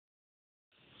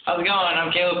How's it going?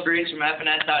 I'm Caleb Bruce from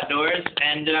FNS Outdoors,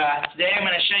 and today I'm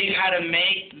going to show you how to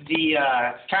make the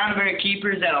Conibear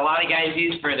keepers that a lot of guys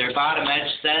use for their bottom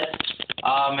edge sets.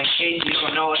 In case you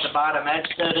don't know what the bottom edge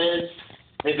set is,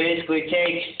 they basically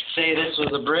take, say this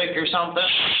was a brick or something,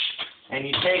 and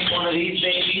you take one of these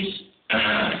babies,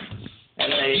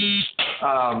 and they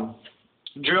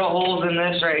drill holes in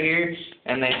this right here,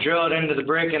 and they drill it into the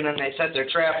brick, and then they set their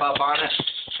trap up on it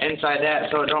inside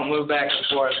that so it don't move back and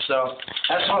forth. So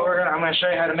that's what I'm going to show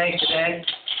you how to make today.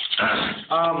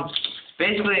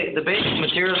 Basically, the basic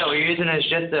material that we're using is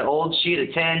just an old sheet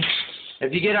of tin.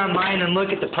 If you get online and look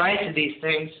at the price of these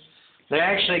things, they're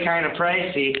actually kind of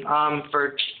pricey.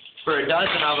 For a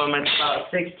dozen of them, it's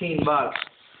about $16.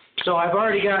 So I've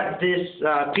already got this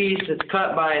piece that's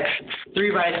cut by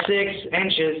 3 by 6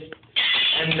 inches,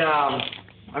 and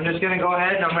I'm just going to go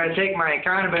ahead and I'm going to take my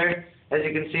Conibear. As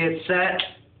you can see, it's set,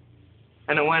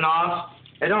 and it went off.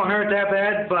 It don't hurt that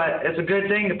bad, but it's a good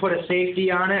thing to put a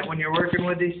safety on it when you're working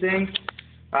with these things,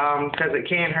 because it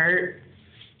can hurt.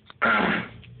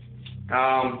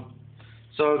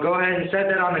 So go ahead and set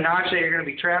that on the notch that you're going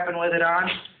to be trapping with it on.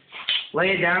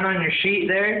 Lay it down on your sheet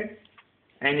there,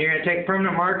 and you're going to take a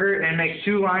permanent marker and make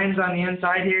 2 lines on the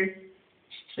inside here.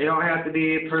 They don't have to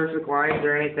be perfect lines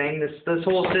or anything. This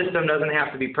whole system doesn't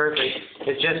have to be perfect.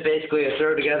 It's just basically a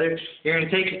throw together. You're going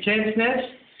to take your tin snips,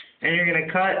 and you're going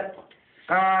to cut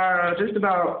just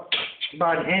about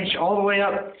an inch all the way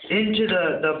up into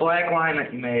the black line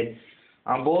that you made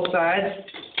on both sides.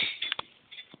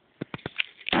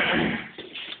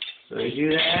 So you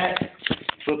do that,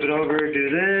 flip it over, do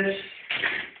this.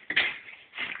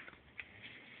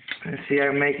 And see,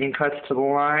 I'm making cuts to the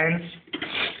lines.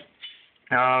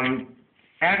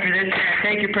 After this,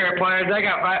 take your pair of pliers. I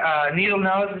got needle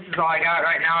nose. This is all I got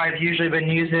right now. I've usually been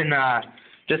using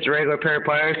just a regular pair of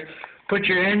pliers. Put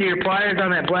your end of your pliers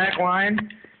on that black line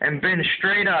and bend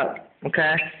straight up,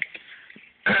 okay?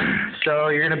 So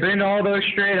you're going to bend all those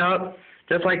straight up,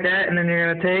 just like that, and then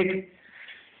you're going to take,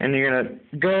 and you're going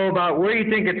to go about where you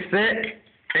think it's fit,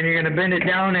 and you're going to bend it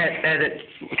down at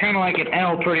kind of like an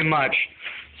L pretty much.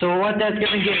 So what that's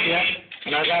going to get you,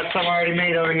 and I've got some already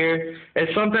made over here, is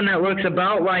something that looks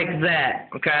about like that,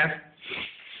 okay?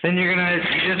 Then you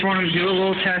just want to do a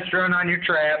little test run on your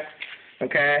trap,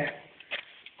 okay?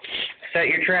 Set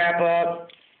your trap up,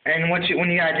 and when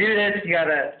you gotta do this, you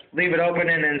gotta leave it open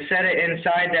and then set it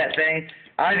inside that thing.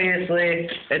 Obviously,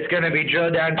 it's gonna be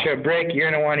drilled down to a brick.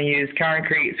 You're gonna want to use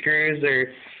concrete screws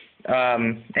or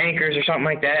anchors or something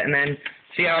like that, and then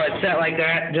see how it's set like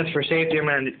that. Just for safety, I'm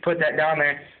gonna put that down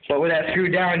there. But with that screw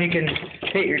down, you can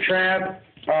hit your trap.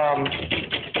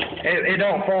 It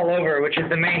don't fall over, which is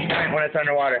the main point when it's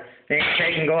underwater. Then you can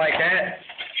take and go like that,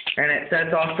 and it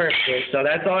sets off perfectly. So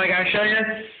that's all I gotta show you.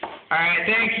 Alright,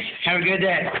 thanks. Have a good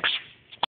day.